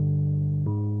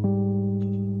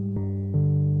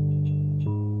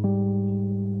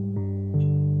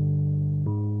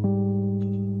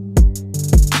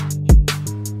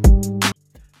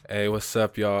Hey, what's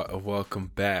up, y'all?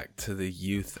 Welcome back to the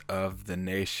Youth of the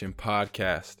Nation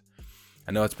podcast.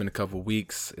 I know it's been a couple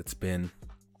weeks. It's been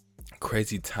a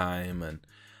crazy time, and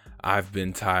I've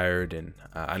been tired, and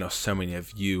I know so many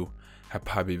of you have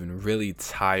probably been really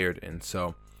tired. And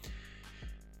so,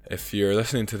 if you're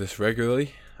listening to this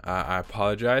regularly, I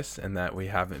apologize, and that we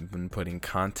haven't been putting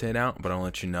content out, but I'll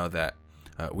let you know that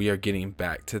we are getting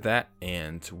back to that,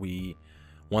 and we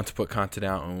want to put content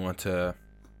out, and we want to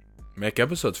make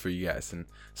episodes for you guys. And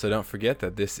so don't forget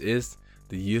that this is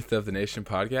the Youth of the Nation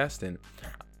podcast, and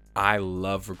I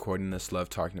love recording this, love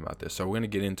talking about this. So we're going to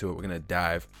get into it. We're going to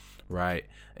dive right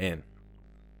in.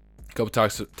 A couple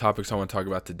topics I want to talk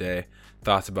about today,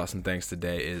 thoughts about some things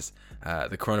today is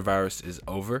the coronavirus is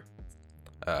over.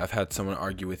 I've had someone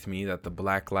argue with me that the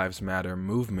Black Lives Matter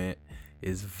movement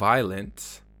is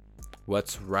violent.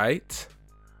 What's right?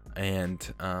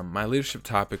 And my leadership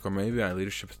topic, or maybe my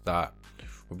leadership thought,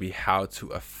 would be how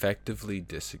to effectively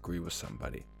disagree with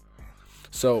somebody.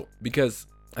 So, because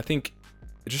I think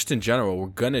just in general, we're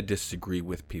going to disagree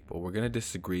with people. We're going to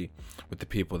disagree with the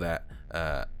people that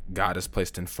God has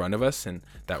placed in front of us and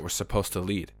that we're supposed to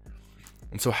lead.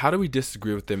 And so how do we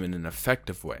disagree with them in an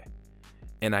effective way?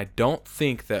 And I don't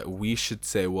think that we should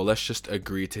say, well, let's just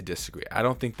agree to disagree. I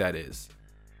don't think that is.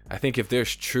 I think if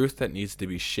there's truth that needs to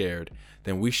be shared,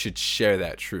 then we should share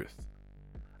that truth.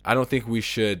 I don't think we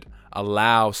should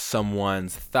allow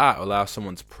someone's thought, allow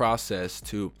someone's process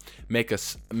to make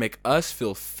us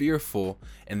feel fearful,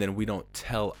 and then we don't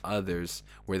tell others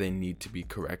where they need to be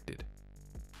corrected.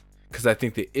 Because I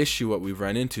think the issue, what we've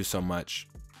run into so much,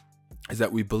 is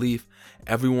that we believe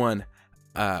everyone's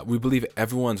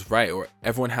right, or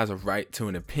everyone has a right to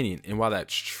an opinion. And while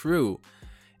that's true,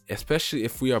 especially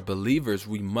if we are believers,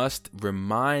 we must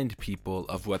remind people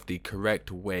of what the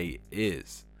correct way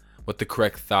is, what the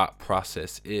correct thought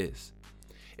process is.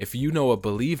 If you know a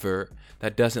believer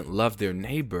that doesn't love their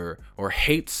neighbor or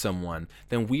hates someone,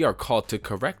 then we are called to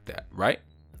correct that, right?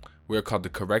 We are called to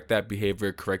correct that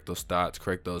behavior, correct those thoughts,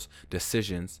 correct those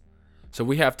decisions. So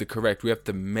we have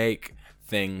to make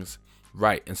things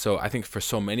right. And so I think for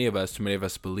so many of us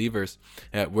believers,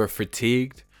 we're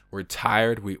fatigued, we're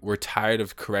tired, we're tired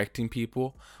of correcting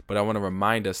people. But I want to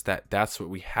remind us that that's what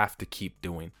we have to keep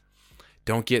doing.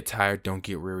 Don't get tired, don't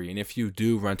get weary. And if you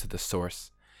do, run to the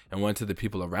source and run to the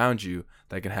people around you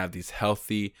that can have these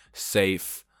healthy,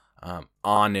 safe,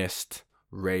 honest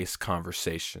race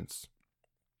conversations.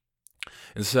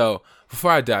 And so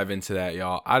before I dive into that,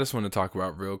 y'all, I just want to talk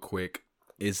about real quick,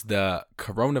 is the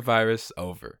coronavirus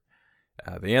over?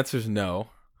 The answer is no.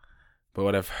 But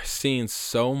what I've seen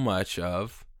so much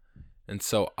of and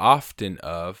so often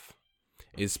of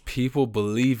is people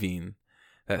believing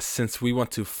that since we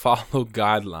want to follow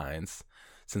guidelines,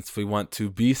 since we want to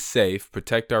be safe,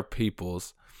 protect our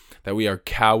peoples, that we are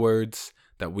cowards,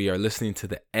 that we are listening to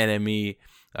the enemy,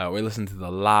 we're listening to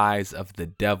the lies of the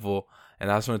devil.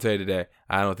 And I just want to tell you today,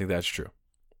 I don't think that's true.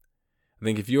 I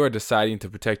think if you are deciding to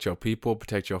protect your people,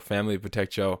 protect your family,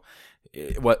 protect your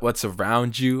what's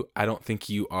around you, I don't think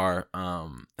you are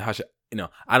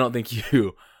I don't think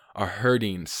you are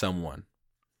hurting someone.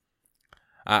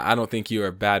 I don't think you're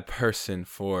a bad person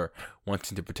for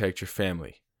wanting to protect your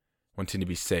family, wanting to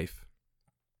be safe.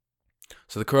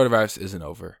 So the coronavirus isn't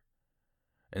over.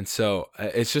 And so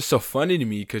it's just so funny to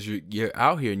me because you're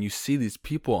out here and you see these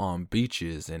people on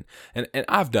beaches and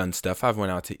I've done stuff. I've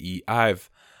went out to eat. I've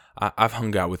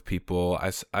hung out with people.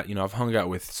 I've hung out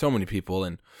with so many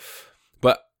people,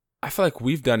 but I feel like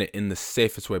we've done it in the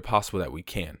safest way possible that we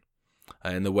can.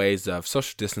 In the ways of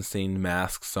social distancing,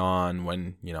 masks on,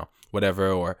 whatever,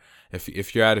 or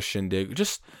if you're at a shindig,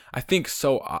 just I think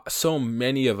so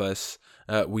many of us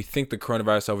we think the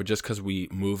coronavirus is over just because we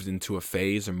moved into a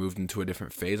phase or moved into a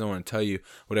different phase. I want to tell you,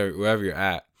 wherever you're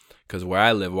at, because where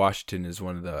I live, Washington is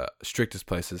one of the strictest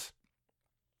places.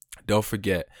 Don't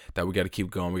forget that we got to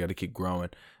keep going, we got to keep growing,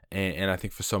 and I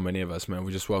think for so many of us, man,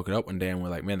 we just woken up one day and we're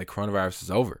like, man, the coronavirus is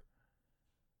over.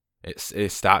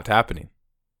 It stopped happening.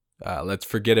 Let's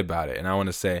forget about it. And I want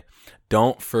to say,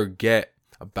 don't forget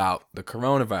about the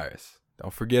coronavirus.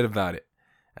 Don't forget about it.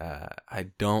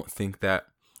 I don't think that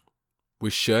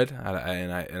we should.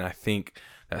 And I think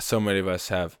that so many of us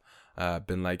have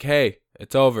been like, hey,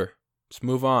 it's over. Let's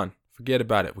move on. Forget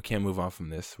about it. We can't move on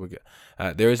from this.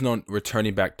 There is no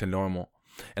returning back to normal.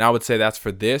 And I would say that's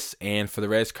for this and for the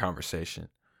race conversation.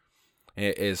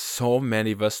 It is so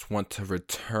many of us want to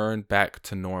return back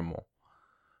to normal.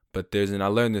 But I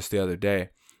learned this the other day,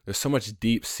 there's so much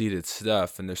deep-seated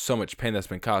stuff, and there's so much pain that's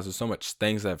been caused, there's so much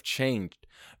things that have changed.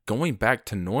 Going back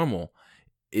to normal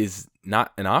is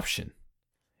not an option.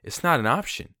 It's not an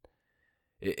option.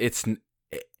 It's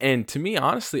And to me,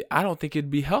 honestly, I don't think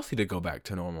it'd be healthy to go back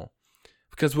to normal,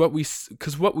 because what we've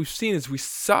seen is we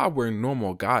saw where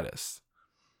normal got us.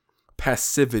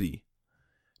 Passivity,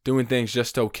 doing things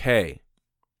just okay,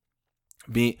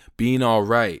 being all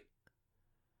right,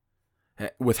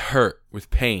 with hurt, with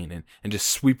pain, and just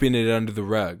sweeping it under the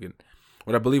rug. And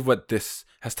what I believe what this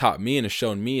has taught me and has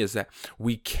shown me is that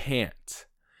we can't.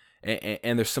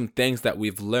 And there's some things that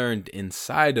we've learned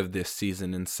inside of this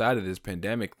season, inside of this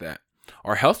pandemic, that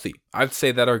are healthy. I'd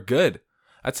say that are good.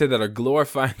 I'd say that are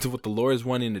glorifying to what the Lord is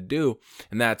wanting to do.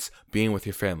 And that's being with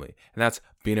your family. And that's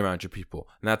being around your people.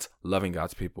 And that's loving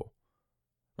God's people.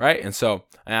 Right? And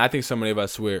I think so many of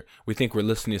us, we think we're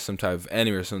listening to some type of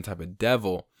enemy or some type of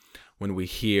devil when we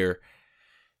hear,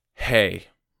 hey,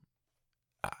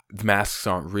 the masks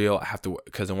aren't real. I have to,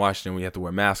 because in Washington we have to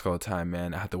wear masks all the time,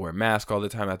 man. I have to wear a mask all the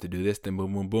time. I have to do this, then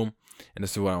boom, boom, boom. And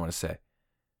this is what I want to say: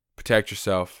 protect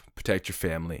yourself, protect your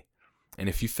family. And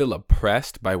if you feel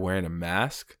oppressed by wearing a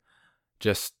mask,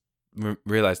 just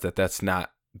realize that that's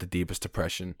not the deepest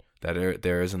oppression that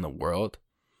there is in the world.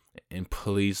 And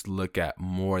please look at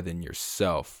more than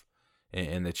yourself,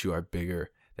 and that you are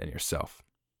bigger than yourself.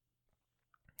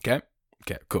 Okay,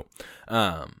 cool.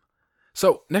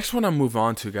 So next one I'll move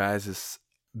on to, guys, is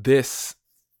this: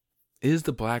 is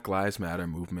the Black Lives Matter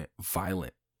movement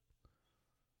violent?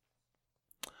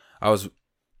 I was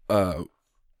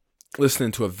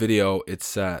listening to a video.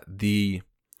 It's the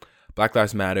Black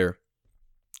Lives Matter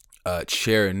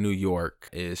chair in New York.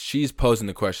 She's posing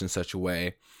the question in such a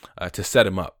way to set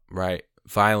him up, right?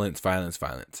 Violence, violence,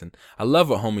 violence. And I love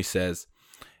what homie says.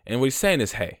 And what he's saying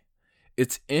is, hey,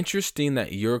 it's interesting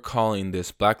that you're calling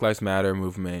this Black Lives Matter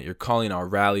movement, you're calling our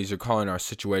rallies, you're calling our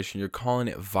situation, you're calling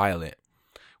it violent,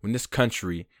 when this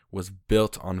country was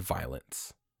built on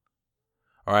violence.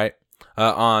 All right?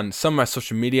 On some of my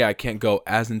social media, I can't go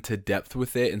as into depth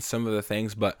with it and some of the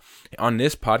things, but on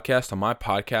this podcast, on my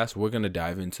podcast, we're going to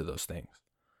dive into those things.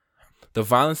 The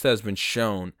violence that has been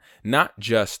shown, not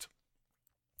just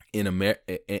in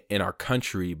our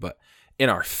country, but in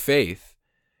our faith,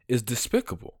 is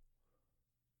despicable.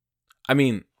 I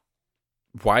mean,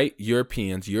 white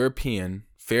European,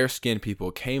 fair-skinned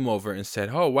people came over and said,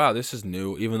 oh, wow, this is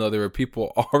new, even though there were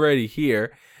people already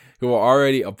here who are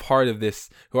already a part of this,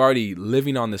 who are already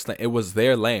living on this land. It was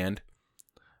their land.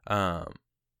 I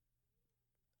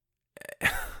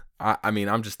mean,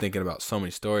 I'm just thinking about so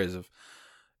many stories of,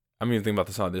 I'm even thinking about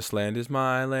the song, this land is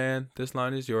my land, this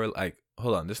land is your, like,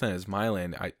 hold on, this land is my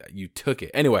land, you took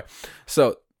it. Anyway,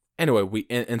 so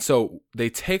they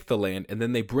take the land, and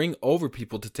then they bring over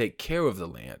people to take care of the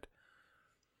land.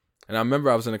 And I remember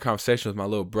I was in a conversation with my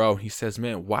little bro, and he says,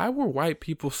 man, why were white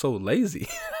people so lazy?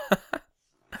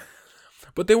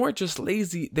 But they weren't just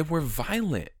lazy, they were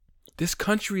violent. This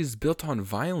country is built on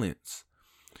violence.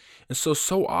 And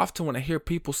so often when I hear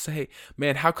people say,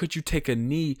 man, how could you take a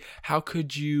knee? How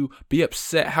could you be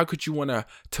upset? How could you want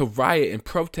to riot and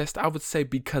protest? I would say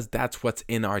because that's what's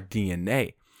in our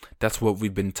DNA. That's what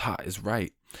we've been taught is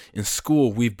right. In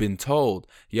school, we've been told,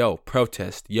 yo,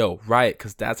 protest, yo, riot,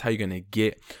 because that's how you're going to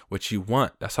get what you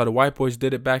want. That's how the white boys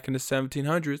did it back in the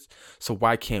 1700s. So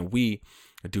why can't we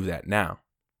do that now?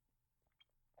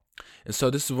 And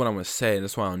so this is what I'm going to say, and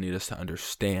that's why I need us to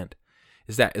understand,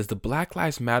 is the Black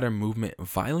Lives Matter movement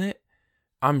violent?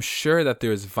 I'm sure that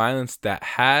there is violence that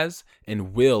has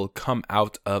and will come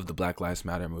out of the Black Lives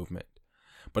Matter movement.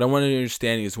 But I want to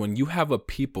understand is when you have a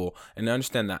people, and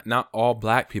understand that not all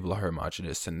black people are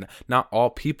homogenous and not all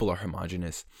people are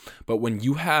homogenous, but when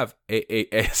you have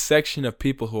a section of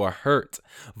people who are hurt,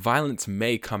 violence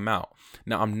may come out.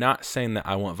 Now, I'm not saying that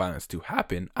I want violence to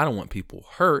happen. I don't want people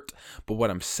hurt. But what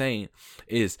I'm saying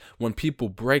is when people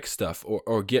break stuff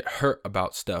or get hurt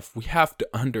about stuff, we have to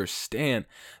understand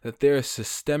that there is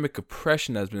systemic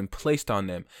oppression that's been placed on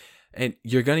them. And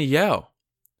you're going to yell.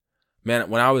 Man,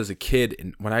 when I was a kid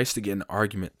and when I used to get in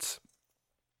arguments,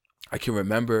 I can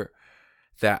remember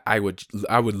that I would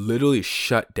literally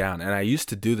shut down. And I used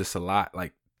to do this a lot,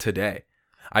 like today.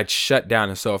 I'd shut down.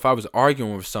 And so if I was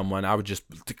arguing with someone, I would just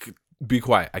be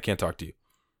quiet. I can't talk to you.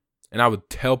 And I would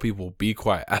tell people, be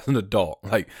quiet as an adult.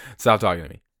 Like, stop talking to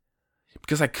me.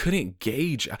 Because I couldn't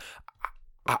gauge.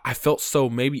 I felt so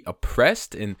maybe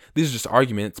oppressed. And these are just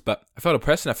arguments, but I felt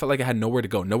oppressed and I felt like I had nowhere to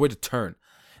go, nowhere to turn.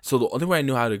 So the only way I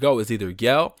knew how to go is either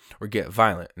yell or get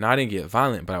violent. And I didn't get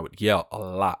violent, but I would yell a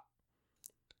lot.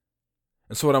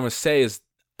 And so what I'm going to say is,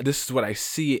 this is what I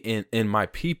see in my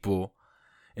people,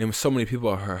 and so many people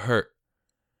are hurt.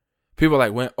 People are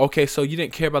like, well, okay, so you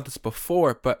didn't care about this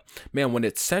before, but man, when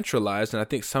it's centralized, and I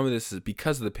think some of this is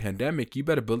because of the pandemic, you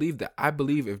better believe that I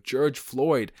believe if George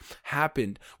Floyd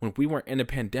happened when we weren't in a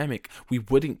pandemic, we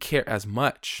wouldn't care as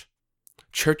much.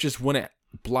 Churches wouldn't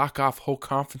block off whole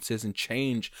conferences and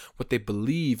change what they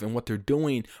believe and what they're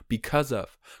doing because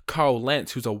of. Carl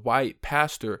Lentz, who's a white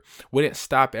pastor, wouldn't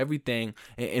stop everything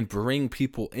and bring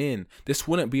people in. This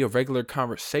wouldn't be a regular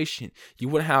conversation. You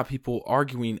wouldn't have people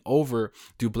arguing over,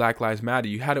 do Black Lives Matter?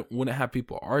 Wouldn't have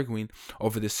people arguing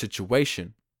over this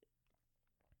situation.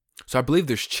 So I believe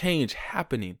there's change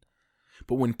happening.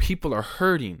 But when people are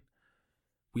hurting,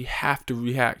 we have to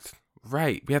react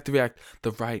right. We have to react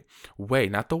the right way,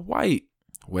 not the white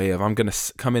way of I'm going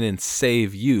to come in and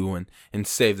save you and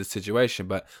save the situation,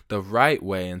 but the right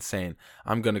way in saying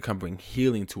I'm going to come bring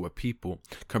healing to a people,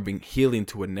 come bring healing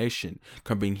to a nation,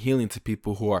 come bring healing to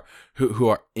people who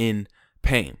are in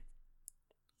pain.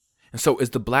 And so is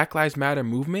the Black Lives Matter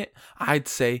movement? I'd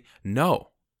say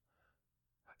no.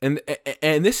 And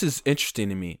this is interesting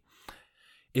to me.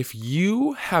 If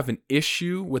you have an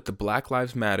issue with the Black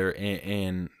Lives Matter,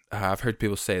 and I've heard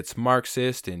people say it's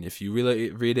Marxist, and if you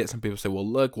really read it, some people say,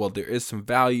 well, there is some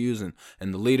values, and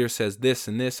the leader says this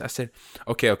and this. I said,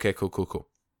 okay, cool.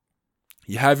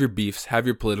 You have your beefs, have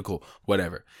your political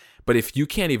whatever. But if you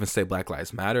can't even say Black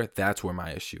Lives Matter, that's where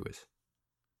my issue is.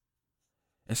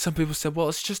 And some people said, well,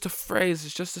 it's just a phrase,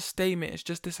 it's just a statement, it's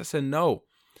just this. I said, no.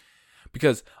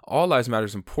 Because all lives matter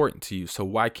is important to you, so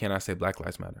why can't I say Black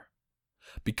Lives Matter?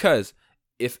 Because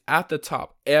if at the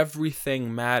top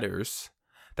everything matters,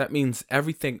 that means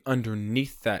everything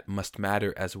underneath that must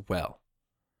matter as well.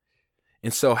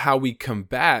 And so how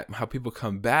people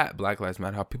combat Black Lives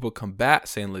Matter, how people combat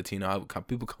saying Latino, how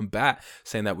people combat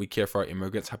saying that we care for our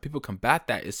immigrants, how people combat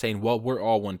that is saying, well, we're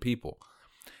all one people.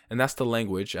 And that's the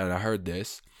language, and I heard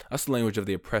this, that's the language of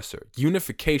the oppressor.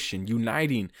 Unification,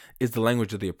 uniting is the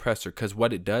language of the oppressor, because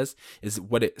what it does is,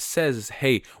 what it says is,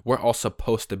 hey, we're all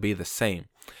supposed to be the same.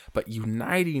 But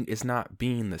uniting is not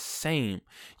being the same.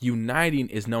 Uniting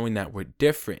is knowing that we're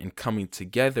different and coming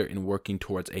together and working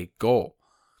towards a goal.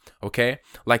 Okay?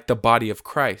 Like the body of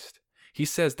Christ. He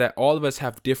says that all of us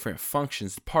have different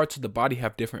functions. Parts of the body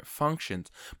have different functions.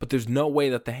 But there's no way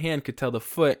that the hand could tell the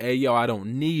foot, hey, yo, I don't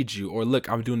need you. Or look,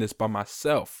 I'm doing this by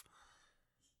myself.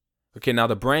 Okay, now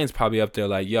the brain's probably up there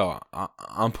like, yo,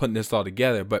 I'm putting this all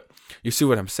together. But you see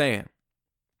what I'm saying?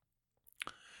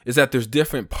 Is that there's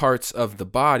different parts of the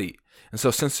body. And so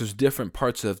since there's different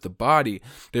parts of the body,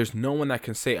 there's no one that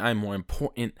can say I'm more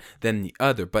important than the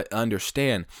other. But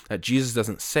understand that Jesus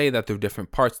doesn't say that they're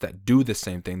different parts that do the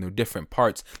same thing. They're different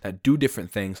parts that do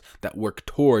different things that work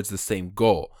towards the same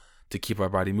goal. To keep our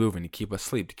body moving, to keep us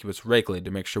asleep, to keep us regulated,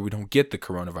 to make sure we don't get the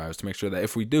coronavirus, to make sure that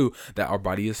if we do, that our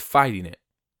body is fighting it.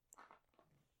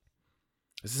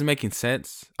 Is this making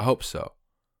sense? I hope so.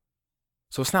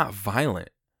 So it's not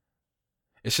violent.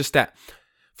 It's just that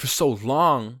for so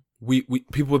long, we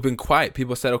people have been quiet.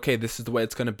 People said, okay, this is the way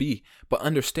it's going to be. But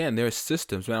understand, there are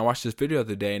systems. When I watched this video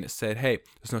the other day and it said, hey,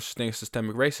 there's no such thing as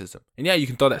systemic racism. And yeah, you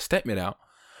can throw that statement out.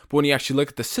 But when you actually look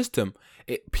at the system,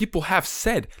 people have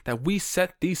said that we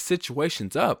set these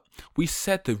situations up. We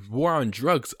set the war on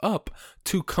drugs up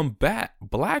to combat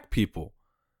black people.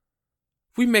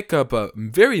 We make up a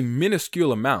very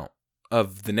minuscule amount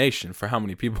of the nation for how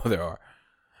many people there are.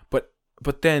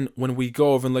 But then when we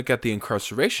go over and look at the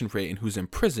incarceration rate and who's in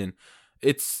prison,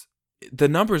 the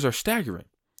numbers are staggering.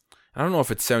 I don't know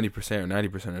if it's 70% or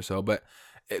 90% or so, but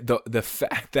the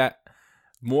fact that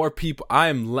more people, I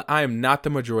am not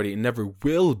the majority and never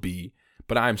will be,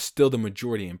 but I am still the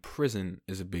majority in prison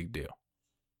is a big deal.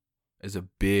 Is a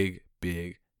big,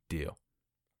 big deal.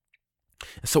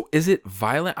 So is it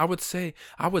violent? I would say,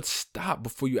 I would stop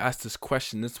before you ask this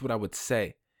question. This is what I would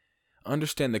say.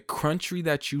 Understand the country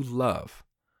that you love,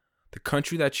 the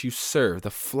country that you serve,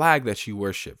 the flag that you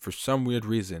worship for some weird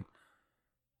reason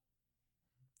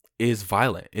is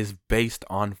violent, is based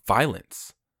on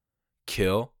violence.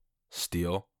 Kill,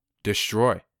 steal,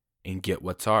 destroy, and get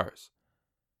what's ours.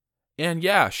 And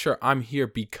yeah, sure, I'm here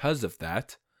because of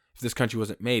that. If this country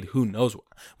wasn't made, who knows,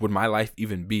 would my life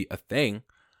even be a thing?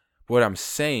 What I'm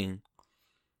saying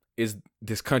is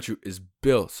this country is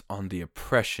built on the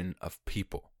oppression of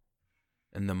people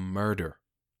and the murder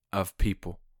of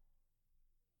people.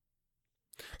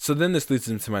 So then this leads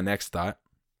into my next thought.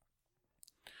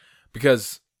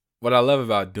 Because what I love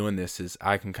about doing this is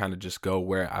I can kind of just go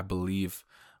where I believe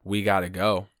we got to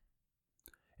go.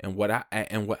 And what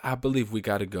I believe we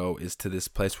got to go is to this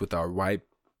place with our white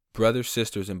brothers,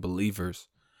 sisters, and believers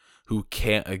who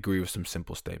can't agree with some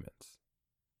simple statements.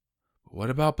 But what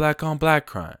about black on black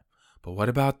crime? But what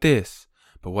about this?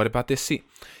 But what about this? See,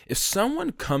 if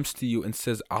someone comes to you and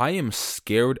says, I am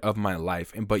scared of my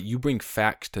life, but you bring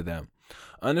facts to them,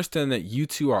 understand that you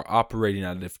two are operating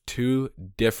out of two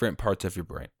different parts of your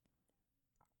brain.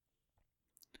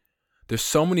 There's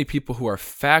so many people who are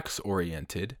facts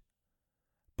oriented,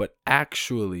 but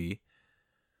actually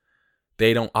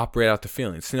they don't operate out the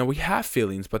feelings. So now we have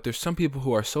feelings, but there's some people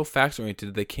who are so facts oriented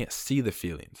that they can't see the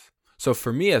feelings. So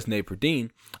for me as Nate Perdine,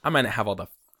 I might not have all the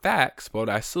facts, but what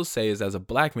I still say is, as a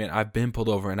black man, I've been pulled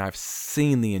over and I've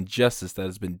seen the injustice that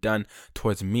has been done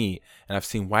towards me, and I've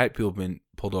seen white people been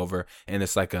pulled over, and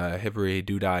it's like a hippery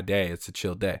doo-dah day. It's a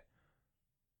chill day.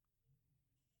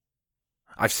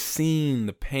 I've seen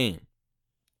the pain.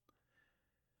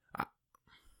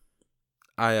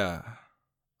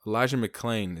 Elijah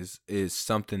McClain is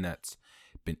something that's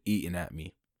been eating at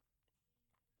me.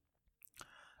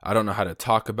 I don't know how to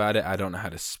talk about it. I don't know how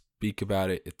to speak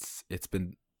about it. It's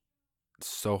been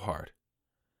so hard.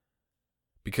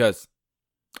 Because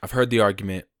I've heard the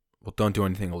argument, well, don't do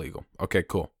anything illegal. Okay,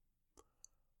 cool.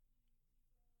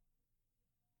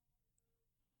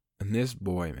 And this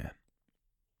boy, man,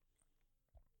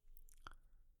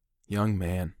 young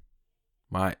man,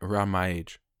 around my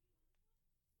age,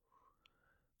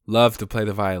 love to play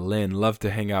the violin, love to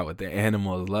hang out with the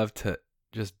animals, love to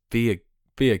just be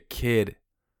a kid.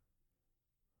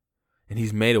 And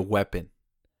he's made a weapon.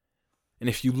 And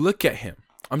if you look at him,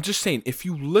 I'm just saying, if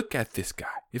you look at this guy,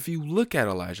 if you look at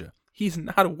Elijah, he's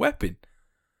not a weapon.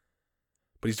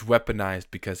 But he's weaponized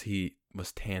because he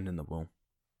was tanned in the womb.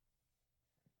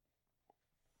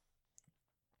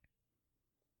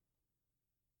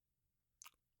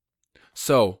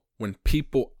 So when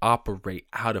people operate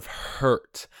out of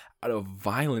hurt, out of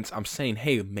violence, I'm saying,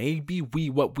 hey, maybe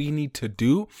what we need to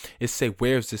do is say,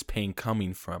 where's this pain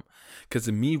coming from? Because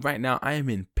to me right now, I am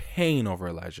in pain over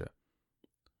Elijah.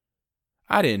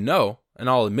 I didn't know, and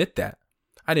I'll admit that.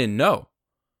 I didn't know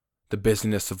the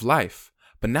business of life.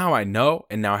 But now I know,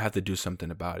 and now I have to do something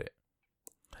about it.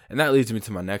 And that leads me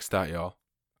to my next thought, y'all.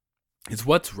 Is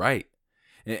what's right.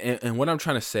 And what I'm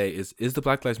trying to say is the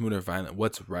Black Lives Matter violent?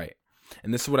 What's right?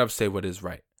 And this is what I would say what is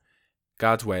right.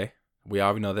 God's way. We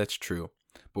already know that's true.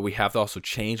 But we have to also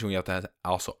change, and we have to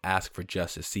also ask for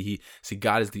justice. See,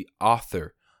 God is the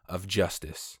author of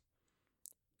justice.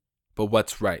 But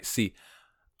what's right? See,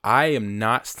 I am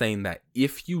not saying that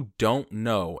if you don't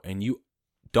know and you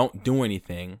don't do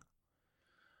anything,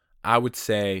 I would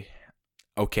say,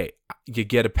 okay, you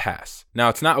get a pass. Now,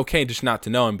 it's not okay just not to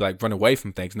know and be like run away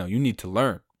from things. No, you need to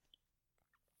learn.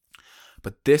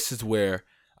 But this is where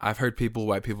I've heard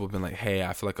white people have been like, hey,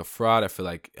 I feel like a fraud. I feel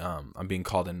like I'm being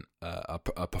called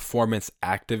a performance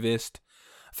activist.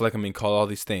 I feel like I'm being called all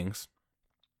these things.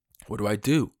 What do I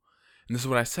do? And this is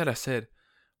what I said. I said,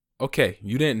 okay,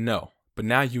 you didn't know, but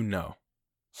now you know.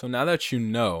 So now that you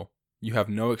know, you have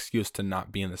no excuse to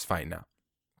not be in this fight now.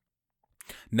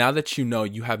 Now that you know,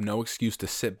 you have no excuse to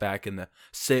sit back and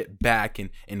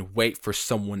wait for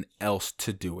someone else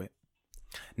to do it.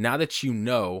 Now that you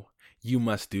know, you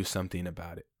must do something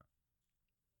about it.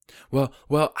 Well,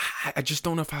 I just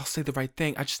don't know if I'll say the right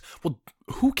thing.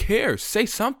 Who cares? Say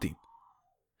something.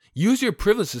 Use your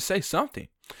privilege to say something.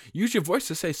 Use your voice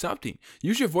to say something.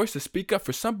 Use your voice to speak up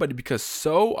for somebody, because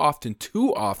so often,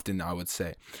 too often, I would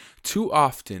say, too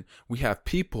often, we have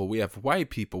white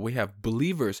people, we have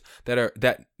believers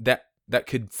that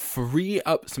could free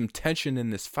up some tension in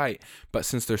this fight, but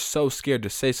since they're so scared to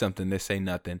say something, they say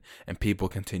nothing, and people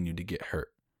continue to get hurt.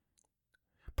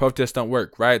 Protests don't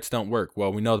work. Riots don't work.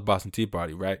 Well, we know the Boston Tea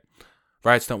Party, right?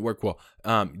 Riots don't work. Well,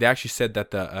 they actually said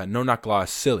that the no-knock law is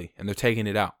silly, and they're taking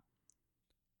it out.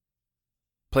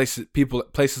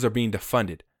 Places are being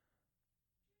defunded.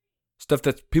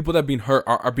 People that are being hurt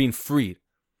are being freed.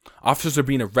 Officers are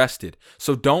being arrested.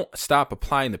 So don't stop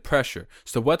applying the pressure.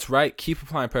 So what's right? Keep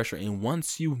applying pressure. And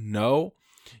once you know,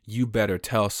 you better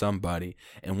tell somebody.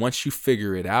 And once you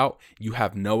figure it out, you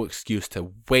have no excuse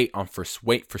to wait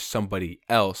for somebody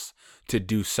else to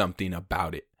do something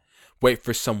about it. Wait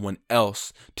for someone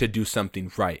else to do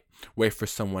something right. Wait for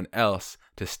someone else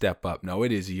to step up. No,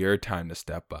 it is your time to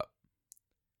step up.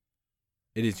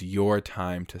 It is your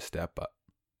time to step up.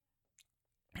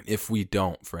 If we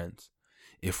don't, friends,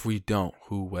 if we don't,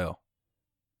 who will?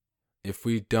 If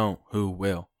we don't, who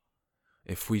will?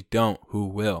 If we don't, who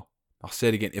will? I'll say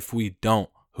it again. If we don't,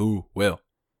 who will?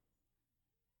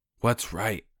 What's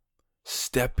right?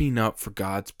 Stepping up for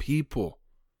God's people.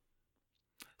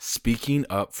 Speaking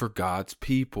up for God's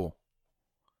people.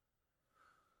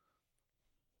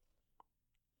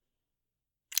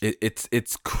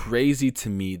 It's crazy to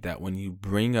me that when you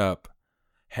bring up,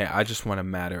 hey, I just want to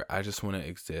matter, I just want to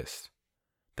exist,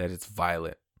 that it's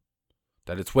violent,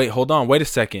 That it's, wait, hold on, wait a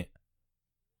second.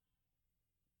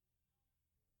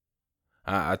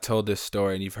 I told this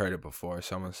story and you've heard it before.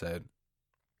 Someone said,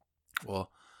 well,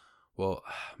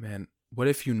 man, what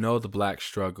if you know the black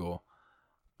struggle,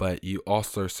 but you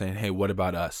also are saying, hey, what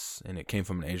about us? And it came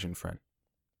from an Asian friend.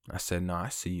 I said, no, I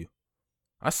see you.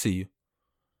 I said,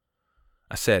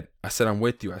 I'm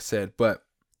with you. I said, but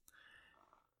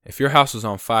if your house was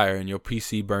on fire and your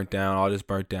PC burnt down, all this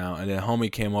burnt down, and then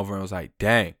homie came over and was like,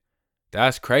 dang,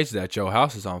 that's crazy that your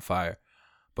house is on fire,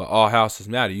 but all houses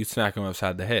matter. You smack him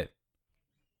upside the head.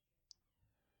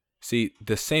 See,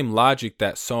 the same logic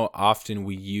that so often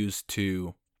we use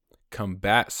to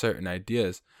combat certain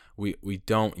ideas, we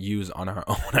don't use on our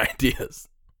own ideas.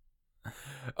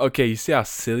 Okay, you see how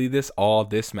silly all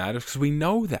this matters? Because we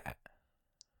know that.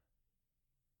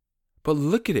 But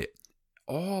look at it.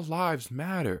 All lives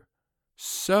matter.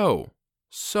 So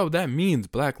that means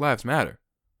Black Lives Matter.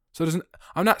 So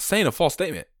I'm not saying a false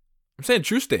statement. I'm saying a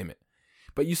true statement.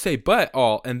 But you say but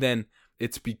all, and then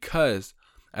it's because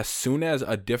as soon as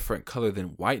a different color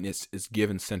than whiteness is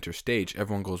given center stage,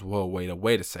 everyone goes, whoa,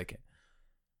 wait a second.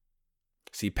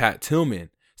 See, Pat Tillman,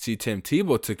 Tim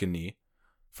Tebow took a knee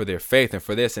for their faith and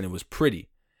for this, and it was pretty.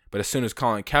 But as soon as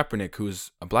Colin Kaepernick,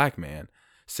 who's a black man,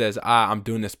 says, I'm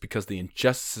doing this because the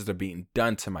injustices are being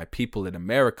done to my people in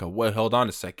America. Well, hold on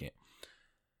a second.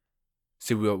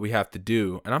 See, what we have to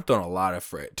do, and I'm throwing a lot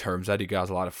of terms at you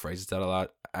guys, a lot of phrases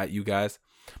at you guys,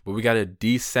 but we got to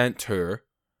decenter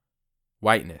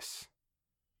whiteness,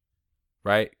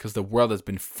 right? Because the world has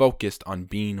been focused on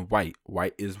being white.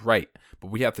 White is right. But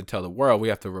we have to tell the world, we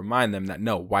have to remind them that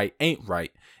no, white ain't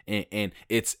right. And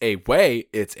it's a way,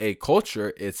 it's a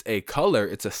culture, it's a color,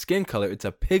 it's a skin color, it's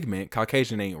a pigment.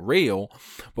 Caucasian ain't real.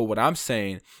 But what I'm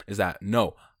saying is that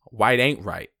no, white ain't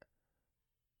right.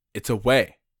 It's a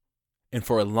way. And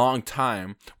for a long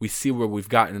time, we see where we've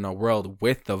gotten in our world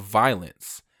with the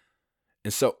violence.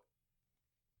 And so,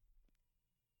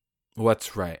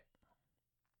 what's right?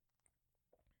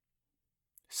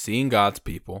 Seeing God's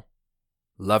people,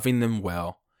 loving them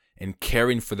well, and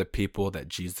caring for the people that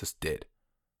Jesus did.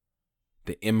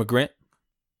 The immigrant,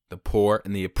 the poor,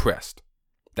 and the oppressed.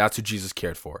 That's who Jesus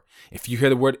cared for. If you hear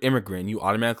the word immigrant, you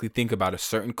automatically think about a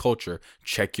certain culture.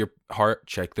 Check your heart,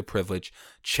 check the privilege,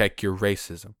 check your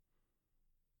racism.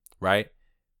 Right?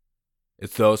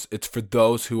 It's for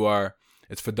those who are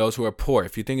poor.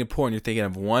 If you're thinking poor and you're thinking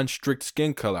of one strict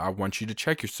skin color, I want you to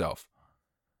check yourself.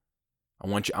 I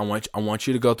want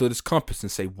you to go through this compass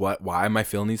and say, why am I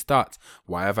feeling these thoughts?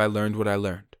 Why have I learned what I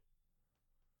learned?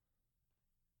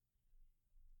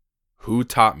 Who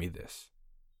taught me this?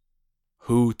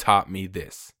 Who taught me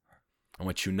this? And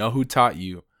once you know who taught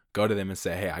you, go to them and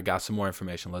say, hey, I got some more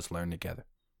information. Let's learn together.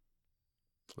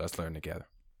 Let's learn together.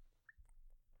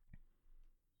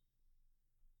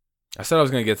 I said I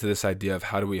was going to get to this idea of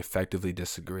how do we effectively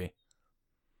disagree.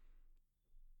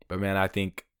 But man, I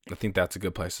think that's a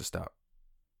good place to stop.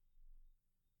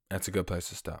 That's a good place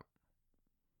to stop.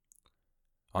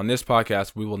 On this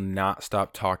podcast, we will not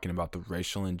stop talking about the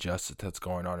racial injustice that's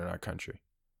going on in our country.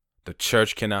 The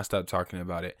church cannot stop talking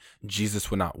about it. Jesus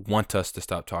would not want us to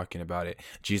stop talking about it.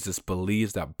 Jesus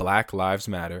believes that Black lives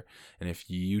matter. And if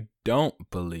you don't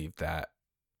believe that,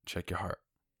 check your heart.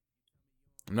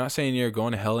 I'm not saying you're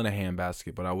going to hell in a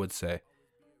handbasket, but I would say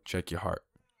check your heart.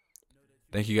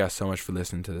 Thank you guys so much for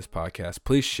listening to this podcast.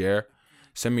 Please share.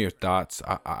 Send me your thoughts.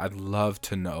 I'd love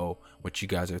to know what you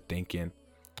guys are thinking.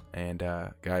 And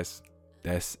guys,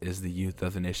 this is the Youth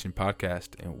of the Nation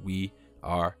podcast, and we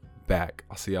are back.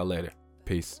 I'll see y'all later.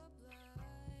 Peace.